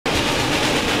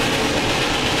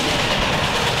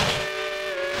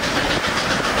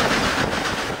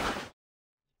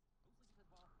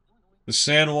The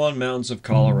San Juan Mountains of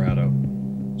Colorado.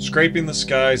 Scraping the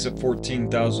skies at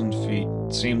 14,000 feet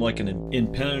seem like an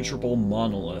impenetrable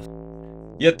monolith.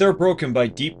 Yet they're broken by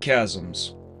deep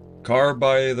chasms, carved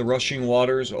by the rushing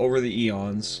waters over the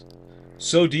eons,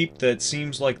 so deep that it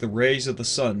seems like the rays of the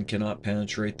sun cannot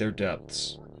penetrate their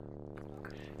depths.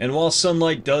 And while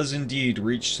sunlight does indeed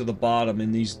reach to the bottom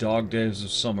in these dog days of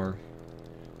summer,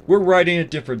 we're riding a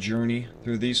different journey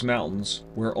through these mountains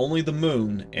where only the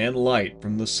moon and light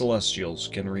from the celestials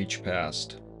can reach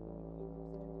past.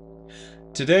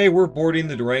 Today we're boarding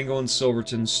the Durango and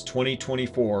Silverton's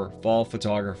 2024 Fall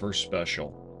Photographer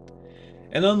Special.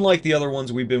 And unlike the other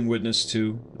ones we've been witness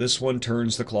to, this one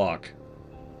turns the clock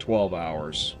 12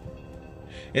 hours.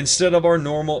 Instead of our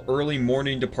normal early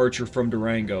morning departure from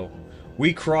Durango,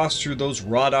 we cross through those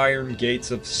wrought iron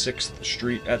gates of 6th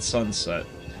Street at sunset,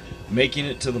 making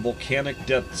it to the volcanic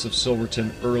depths of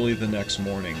Silverton early the next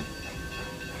morning.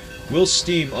 We'll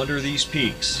steam under these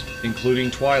peaks, including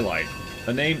Twilight,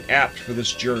 a name apt for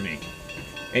this journey,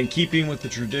 and keeping with the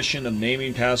tradition of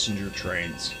naming passenger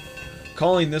trains.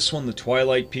 Calling this one the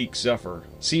Twilight Peak Zephyr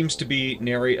seems to be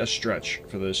nary a stretch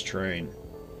for this train.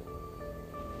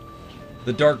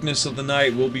 The darkness of the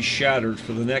night will be shattered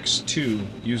for the next two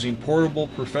using portable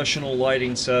professional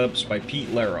lighting setups by Pete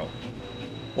Laro,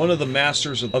 one of the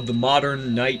masters of the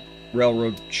modern night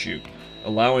railroad shoot,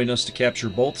 allowing us to capture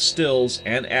both stills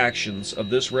and actions of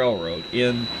this railroad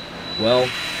in, well,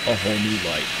 a whole new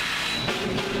light.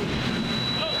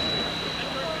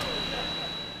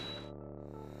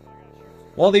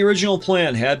 While the original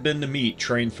plan had been to meet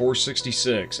Train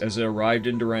 466 as it arrived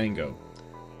in Durango,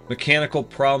 mechanical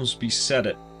problems beset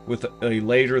it with a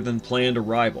later than planned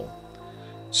arrival.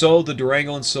 So the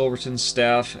Durango and Silverton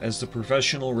staff, as the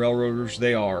professional railroaders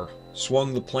they are,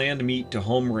 swung the planned meet to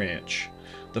Home Ranch,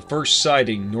 the first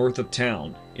siding north of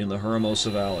town in the Hermosa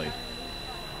Valley.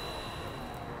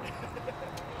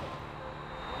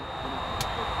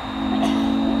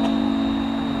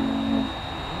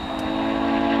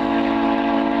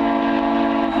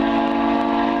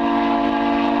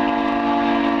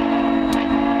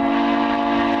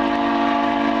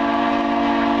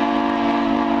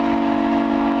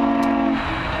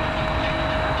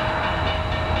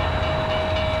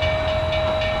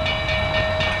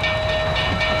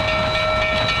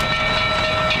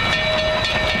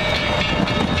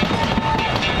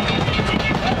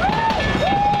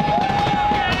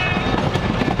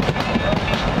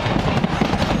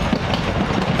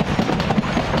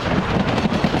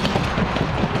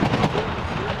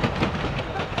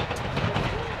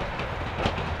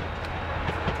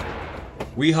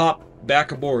 We hop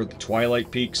back aboard the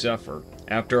Twilight Peak Zephyr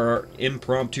after our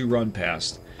impromptu run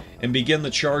past and begin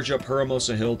the charge up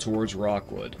Hermosa Hill towards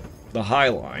Rockwood, the High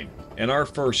Line, and our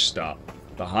first stop,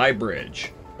 the High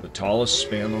Bridge, the tallest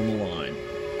span on the line.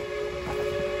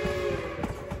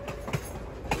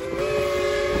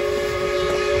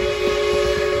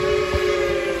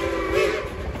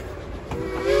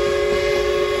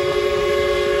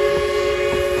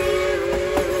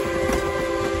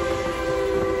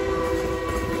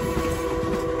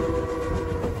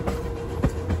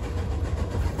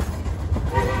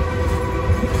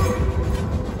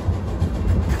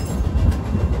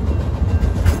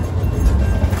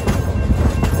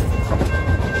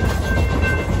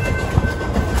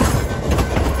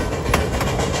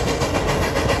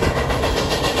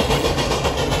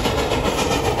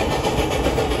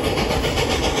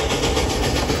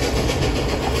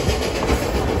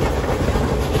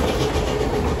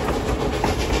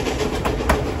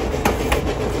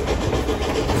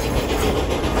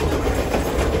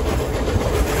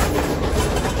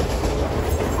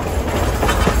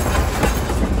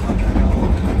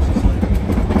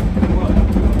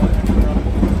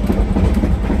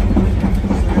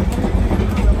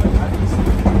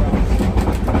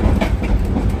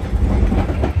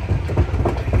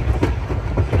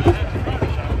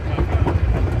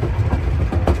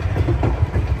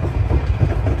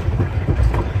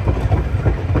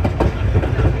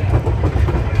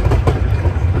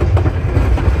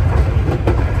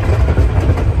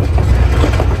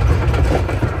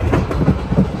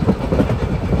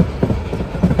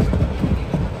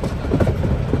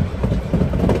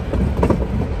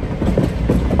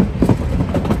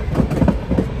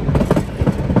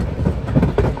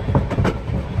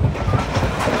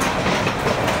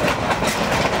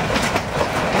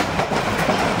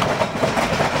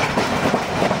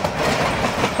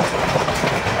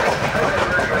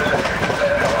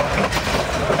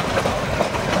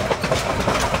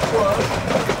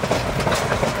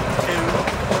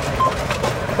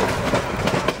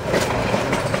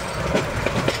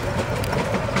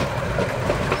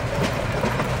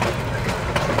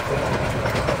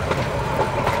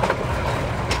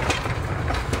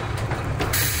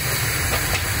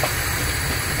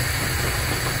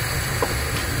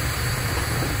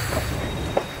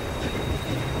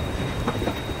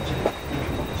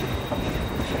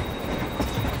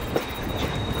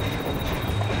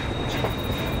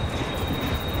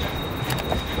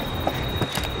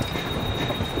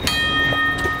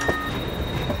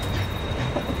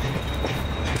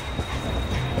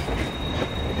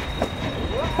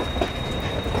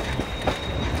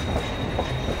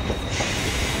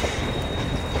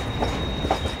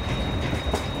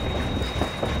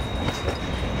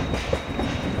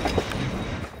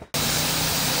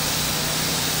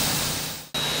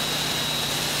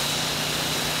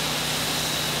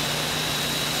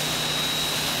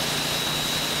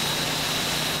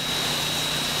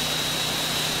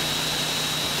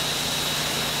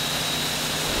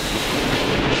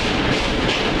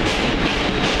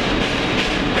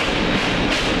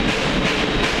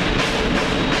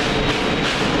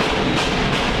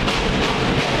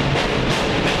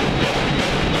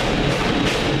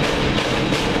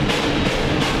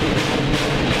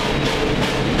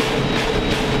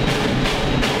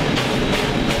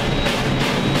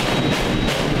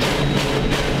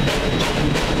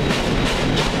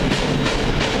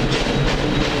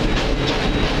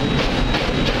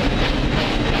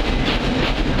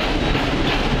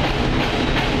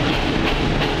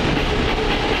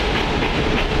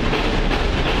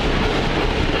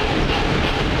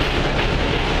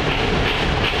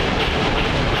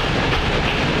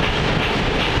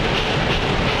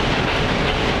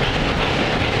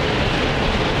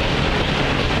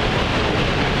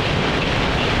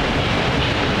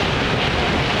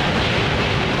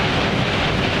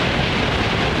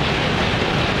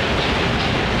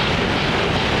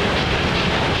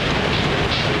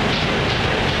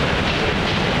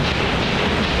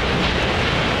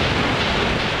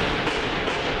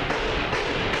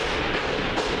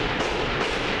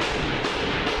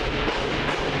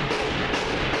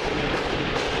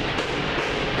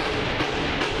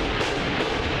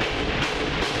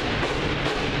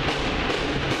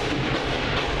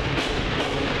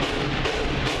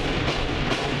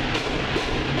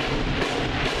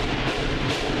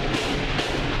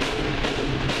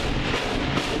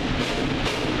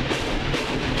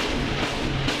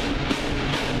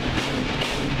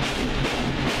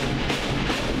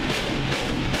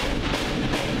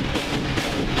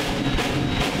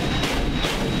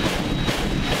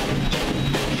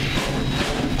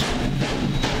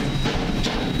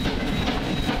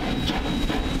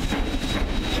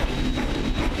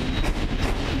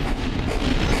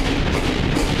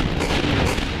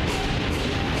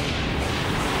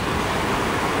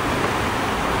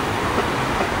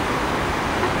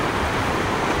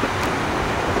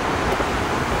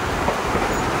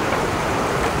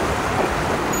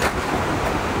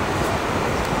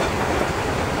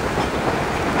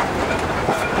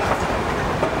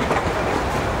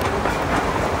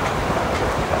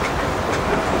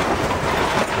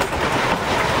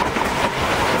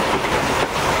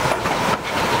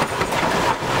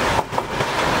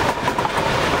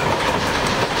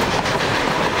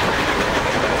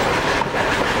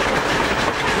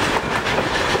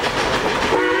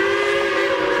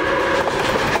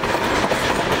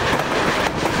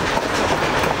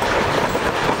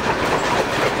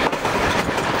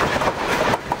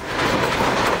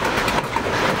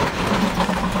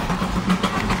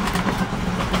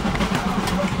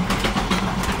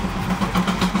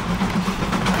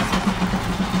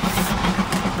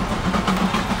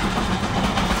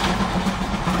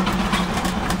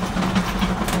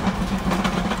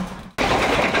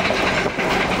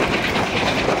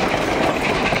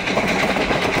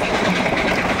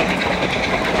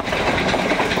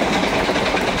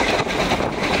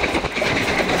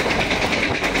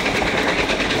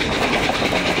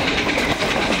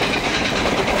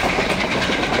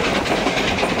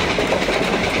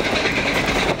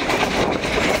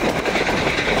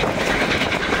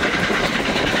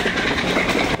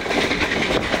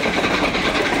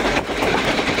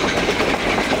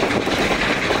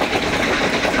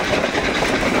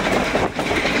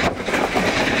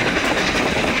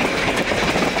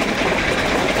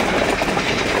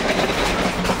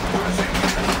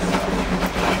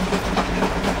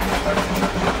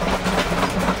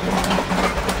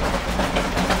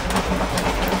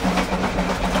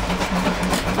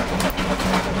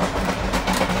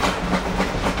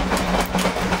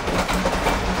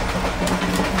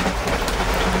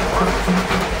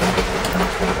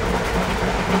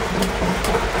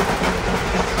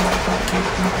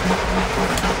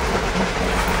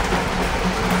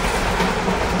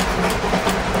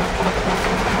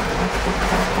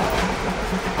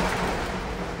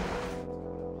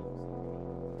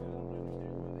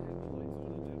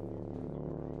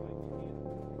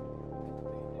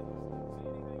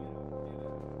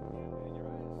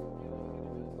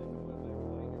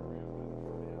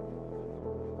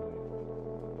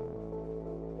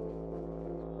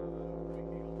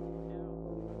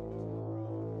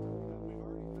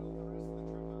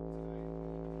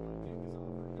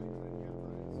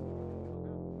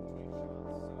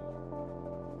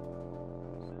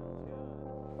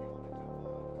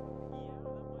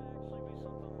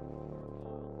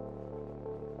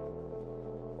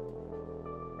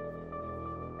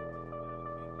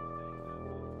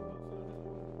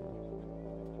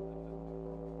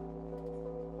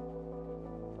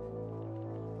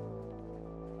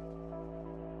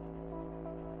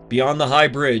 Beyond the high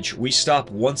bridge, we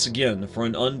stop once again for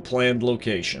an unplanned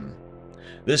location.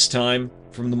 This time,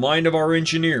 from the mind of our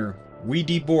engineer, we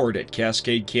deboard at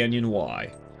Cascade Canyon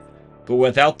Y. But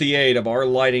without the aid of our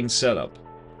lighting setup,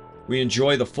 we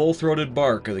enjoy the full-throated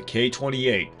bark of the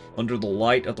K-28 under the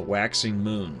light of the waxing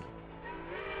moon.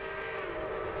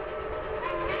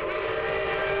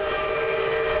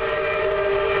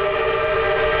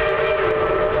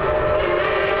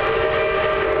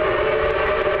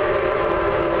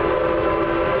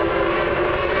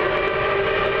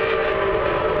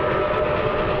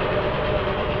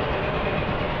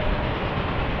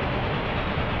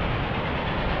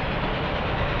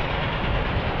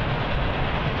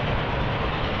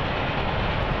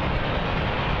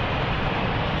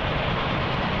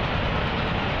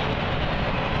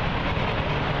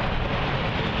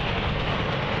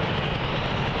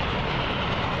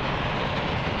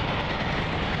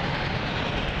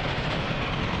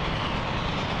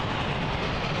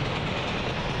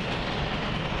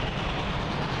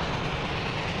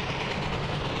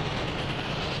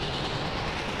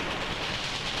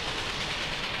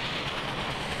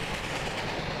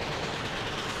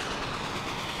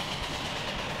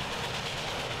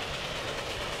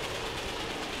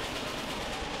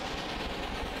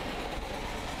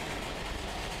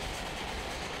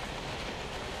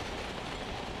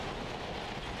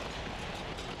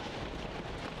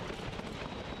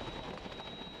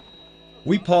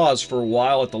 We pause for a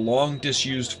while at the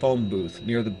long-disused phone booth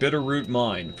near the Bitterroot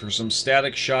Mine for some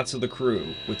static shots of the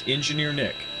crew with Engineer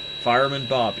Nick, Fireman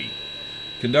Bobby,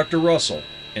 Conductor Russell,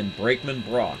 and Brakeman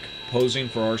Brock posing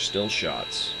for our still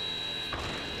shots.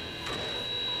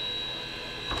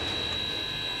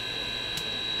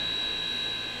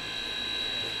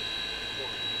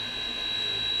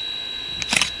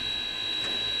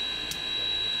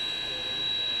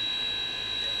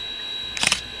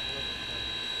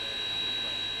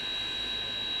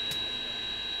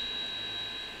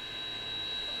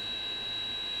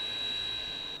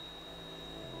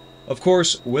 Of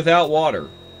course, without water,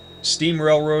 steam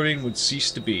railroading would cease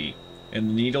to be, and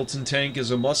the Needleton tank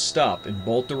is a must-stop in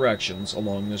both directions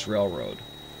along this railroad.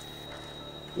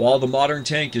 While the modern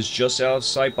tank is just out of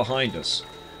sight behind us,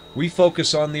 we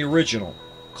focus on the original,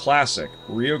 classic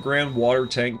Rio Grande water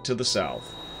tank to the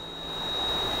south.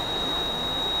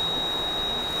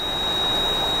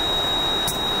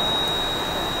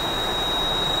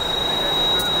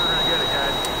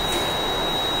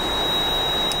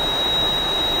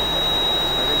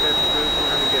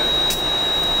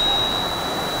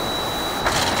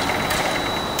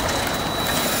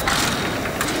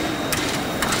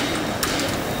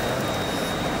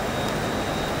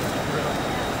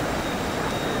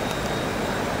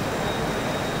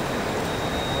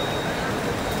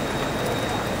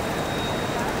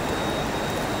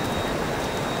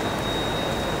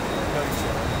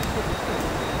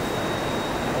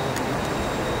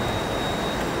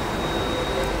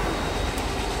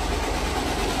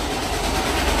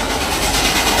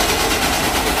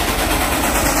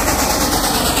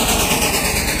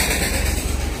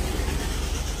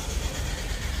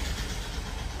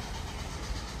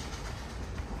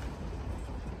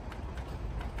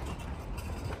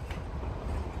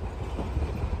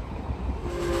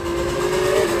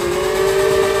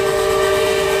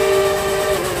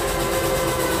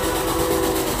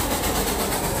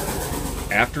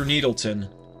 After Needleton,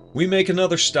 we make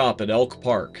another stop at Elk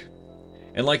Park,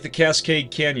 and like the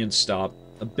Cascade Canyon stop,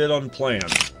 a bit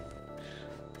unplanned.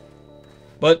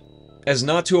 But, as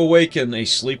not to awaken a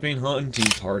sleeping hunting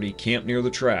party camped near the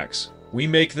tracks, we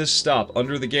make this stop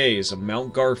under the gaze of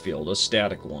Mount Garfield a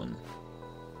static one.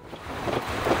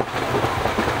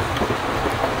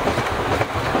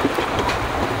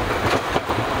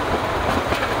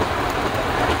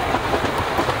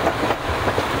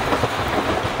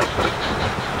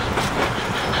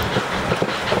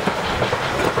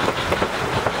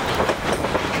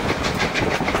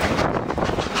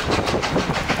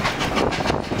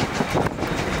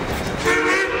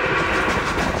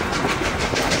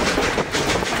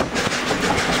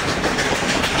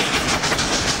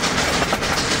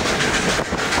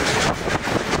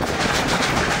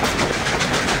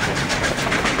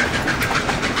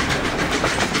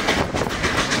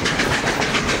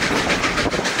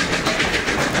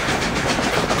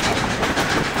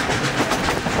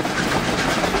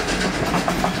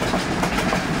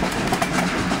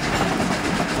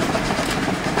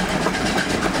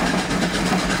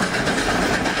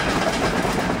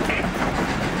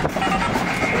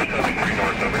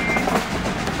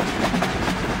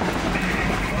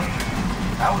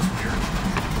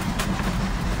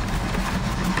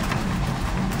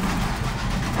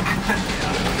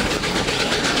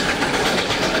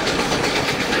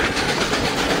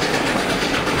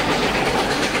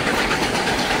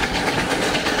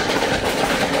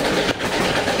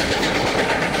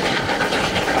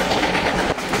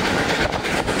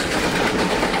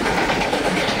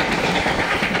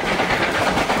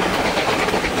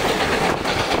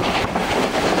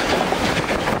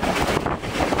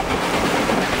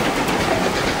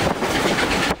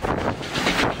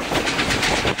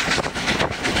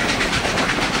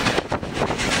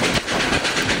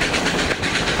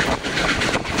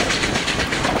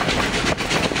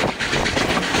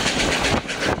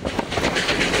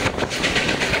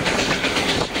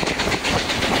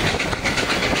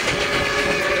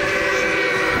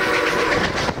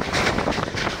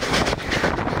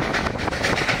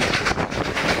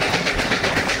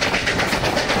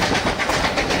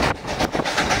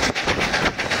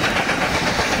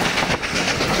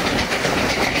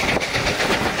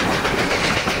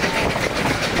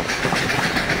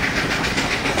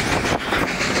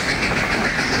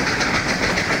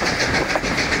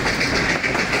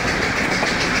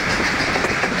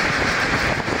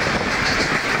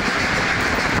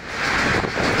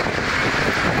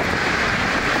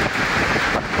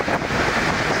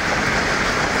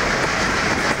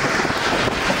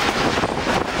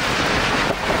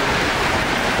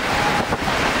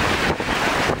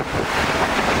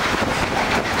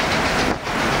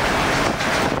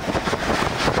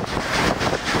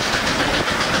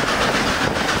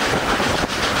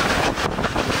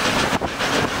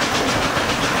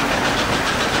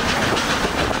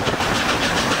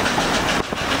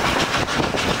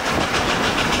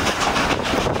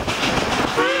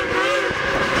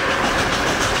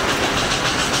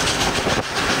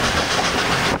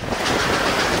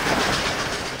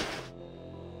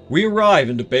 We arrive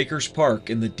into Baker's Park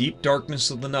in the deep darkness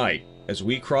of the night as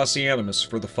we cross the Animas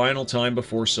for the final time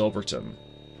before Silverton.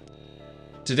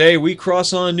 Today we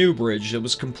cross on a new bridge that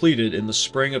was completed in the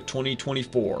spring of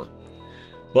 2024,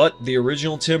 but the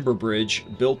original timber bridge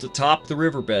built atop the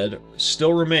riverbed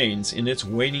still remains in its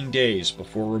waning days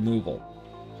before removal.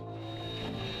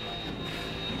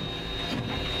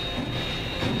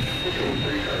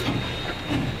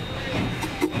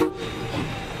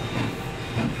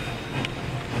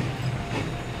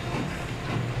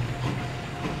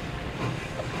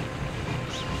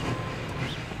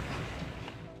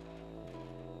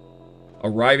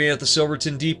 Arriving at the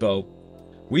Silverton Depot,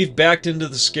 we've backed into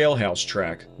the scalehouse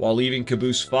track while leaving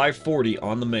caboose 540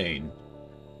 on the main.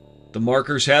 The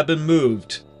markers have been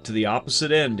moved to the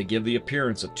opposite end to give the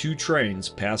appearance of two trains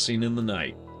passing in the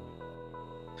night.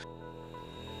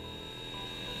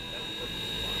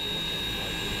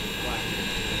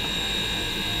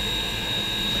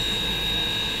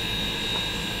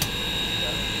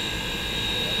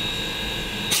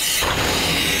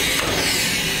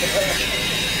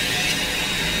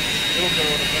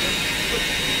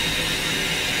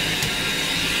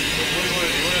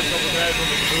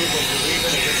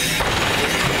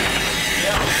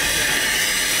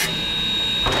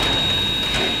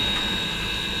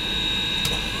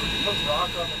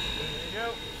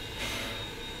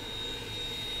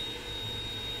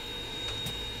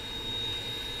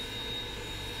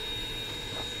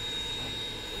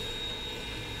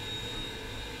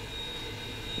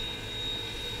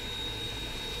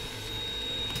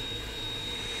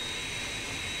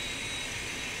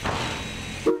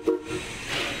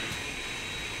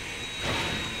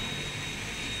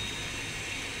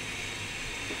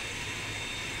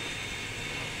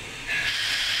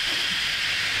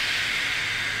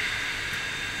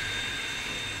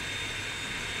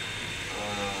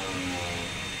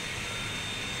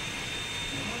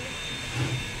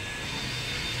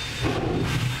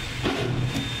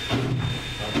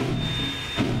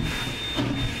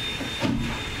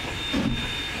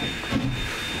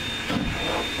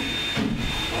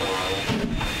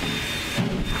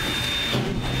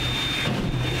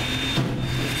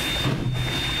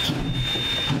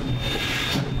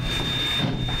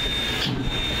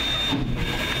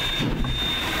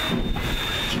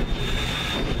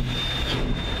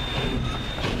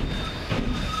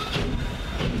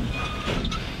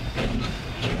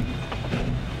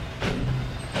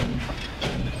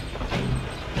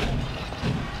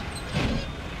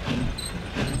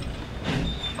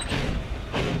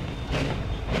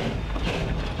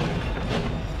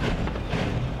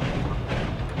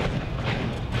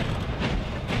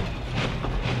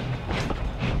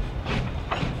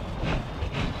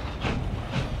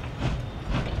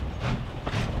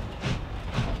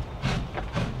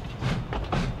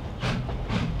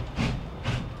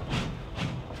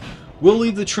 We'll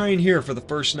leave the train here for the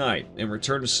first night and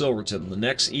return to Silverton the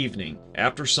next evening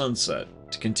after sunset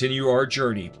to continue our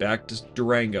journey back to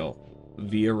Durango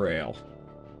via rail.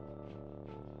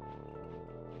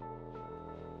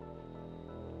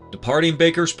 Departing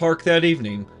Baker's Park that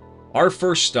evening, our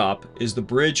first stop is the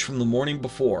bridge from the morning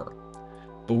before,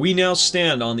 but we now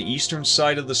stand on the eastern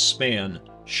side of the span,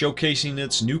 showcasing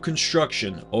its new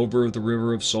construction over the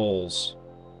River of Souls.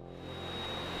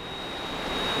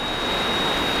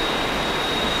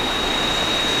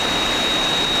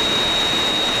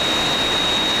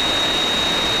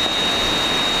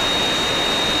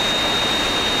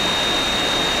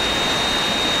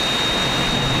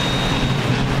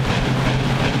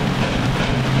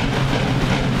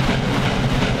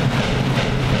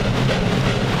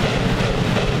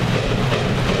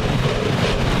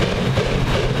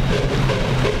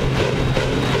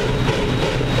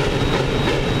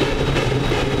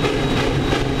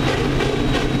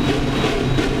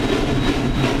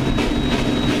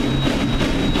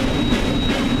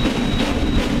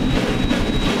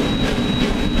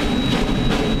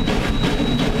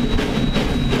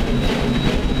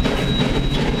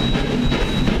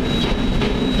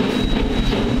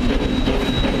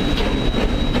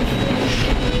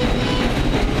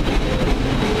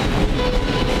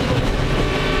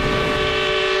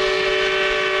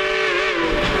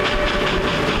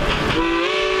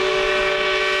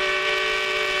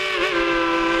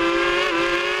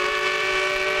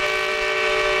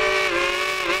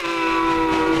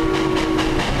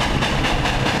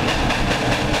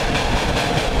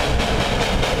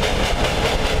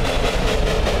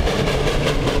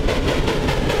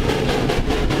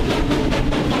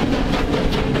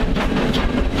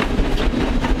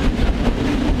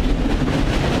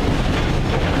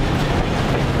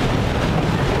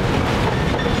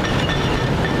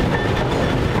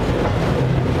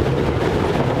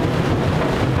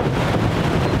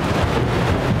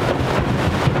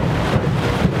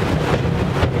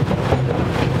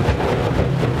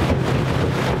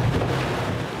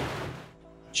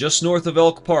 Just north of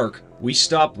Elk Park, we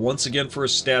stop once again for a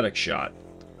static shot.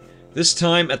 This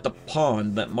time at the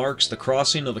pond that marks the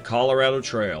crossing of the Colorado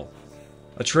Trail.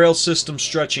 A trail system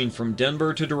stretching from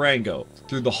Denver to Durango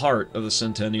through the heart of the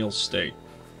Centennial State.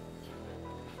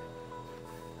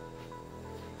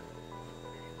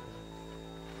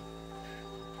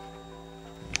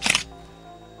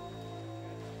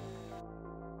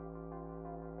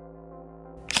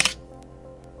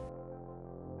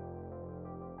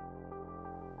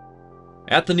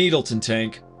 At the Needleton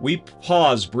tank, we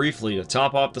pause briefly to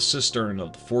top off the cistern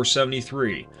of the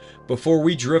 473 before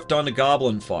we drift onto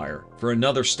Goblin Fire for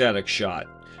another static shot,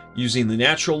 using the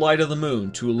natural light of the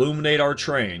moon to illuminate our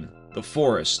train, the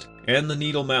forest, and the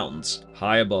Needle Mountains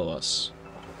high above us.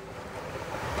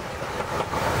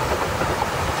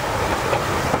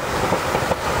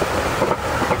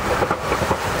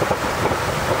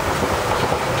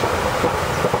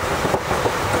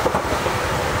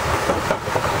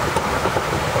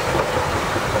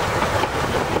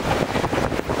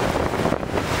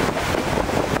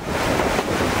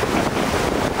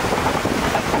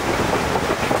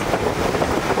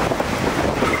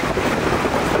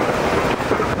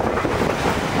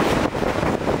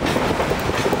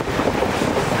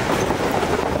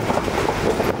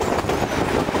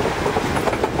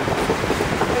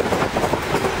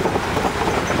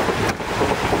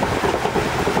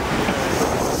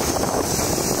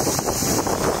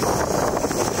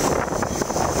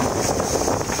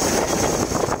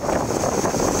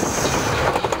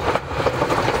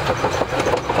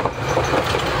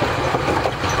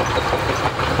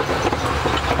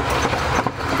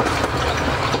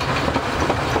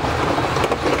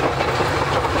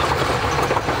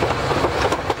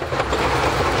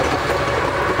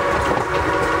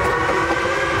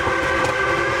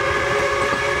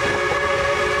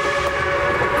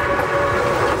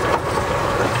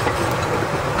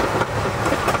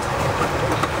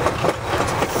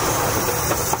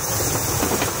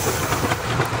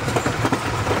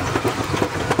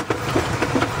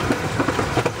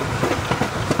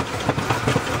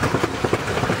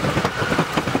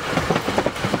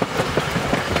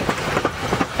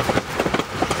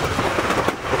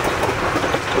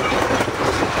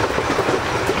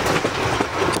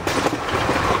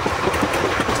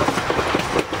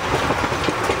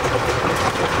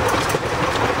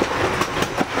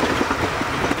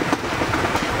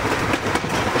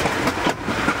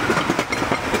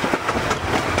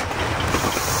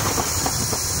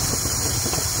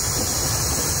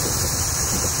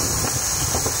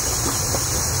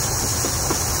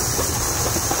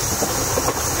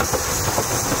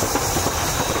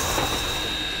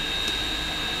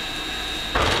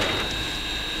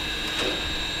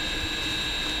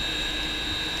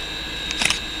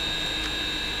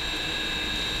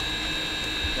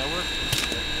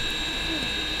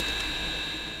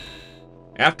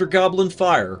 After Goblin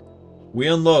Fire, we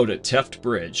unload at Teft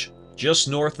Bridge, just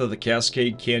north of the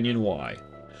Cascade Canyon Y,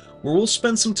 where we'll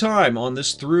spend some time on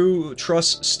this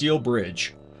through-truss steel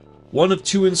bridge, one of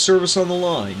two in service on the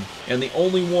line, and the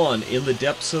only one in the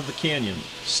depths of the canyon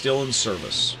still in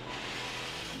service.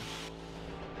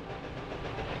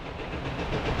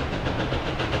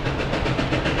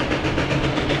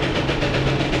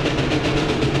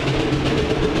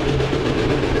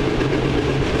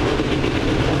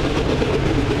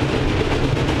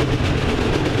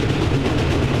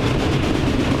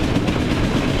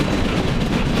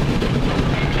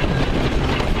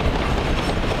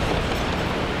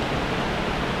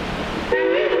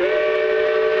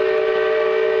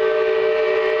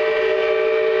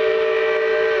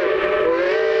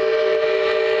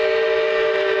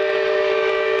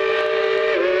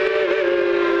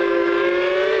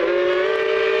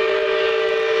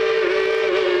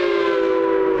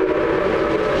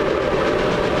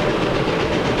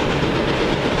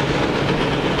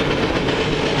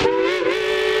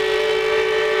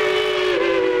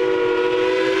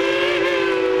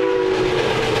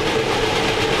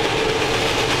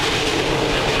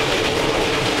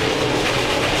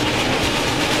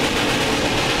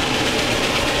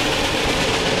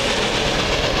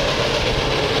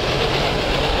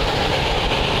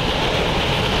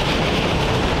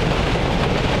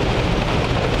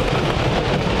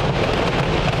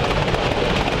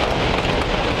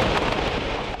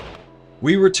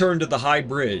 We return to the high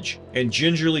bridge and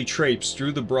gingerly traipse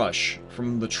through the brush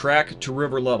from the track to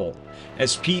river level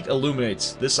as Pete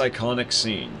illuminates this iconic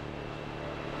scene.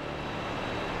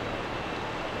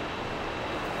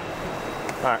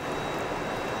 All right.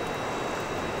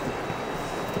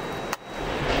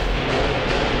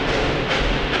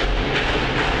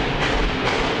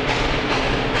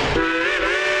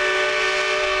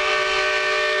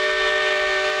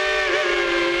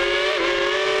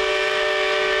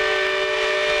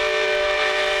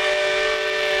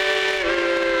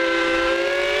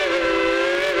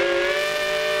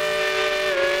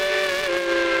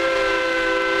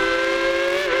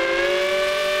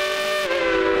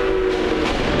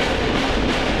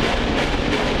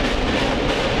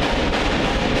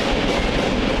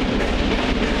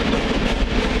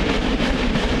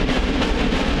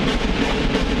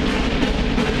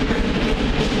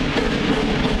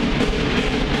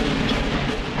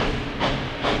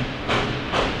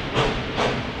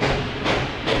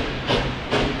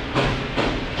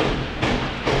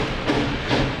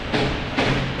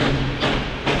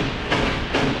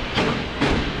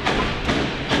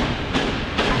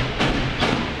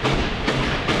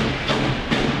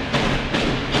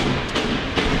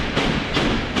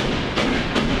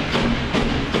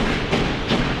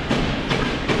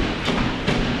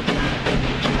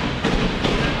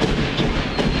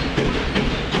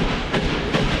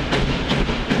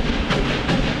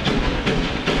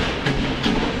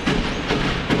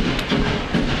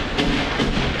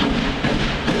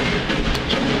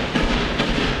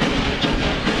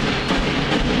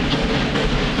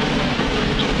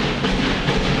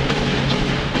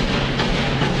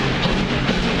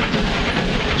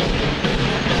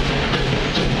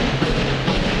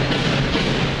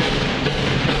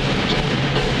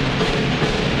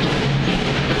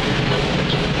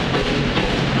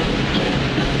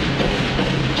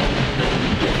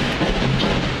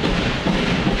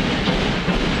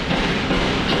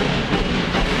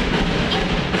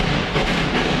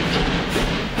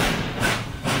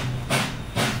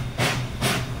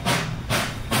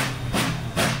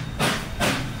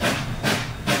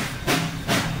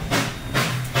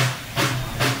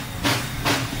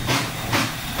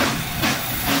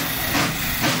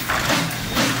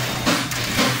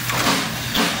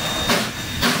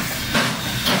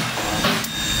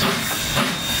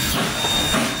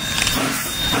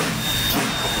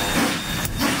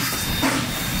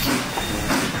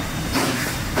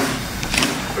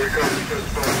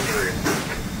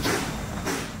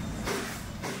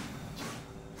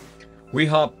 We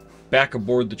hop back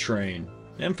aboard the train,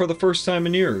 and for the first time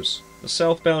in years, the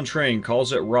southbound train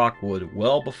calls at Rockwood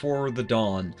well before the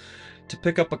dawn to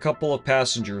pick up a couple of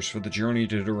passengers for the journey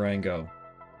to Durango.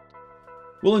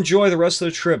 We'll enjoy the rest of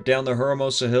the trip down the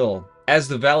Hermosa Hill as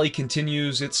the valley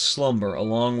continues its slumber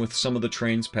along with some of the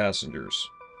train's passengers,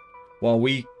 while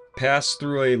we pass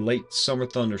through a late summer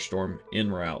thunderstorm en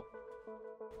route.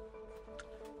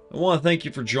 I want to thank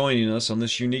you for joining us on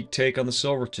this unique take on the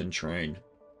Silverton train.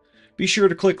 Be sure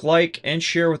to click like and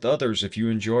share with others if you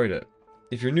enjoyed it.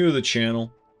 If you're new to the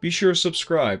channel, be sure to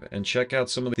subscribe and check out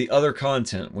some of the other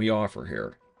content we offer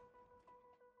here.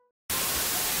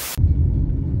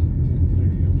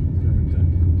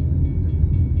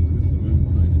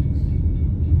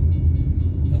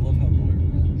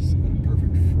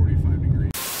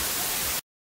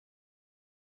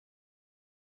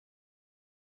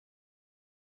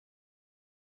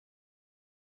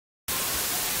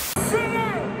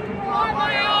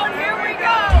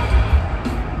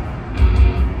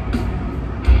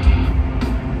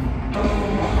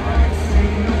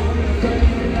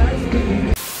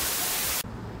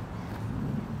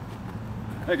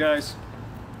 Hey guys,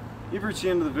 you've reached the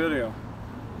end of the video,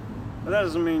 but that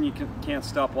doesn't mean you can't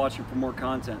stop watching for more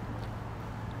content.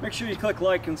 Make sure you click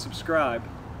like and subscribe,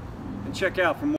 and check out for more.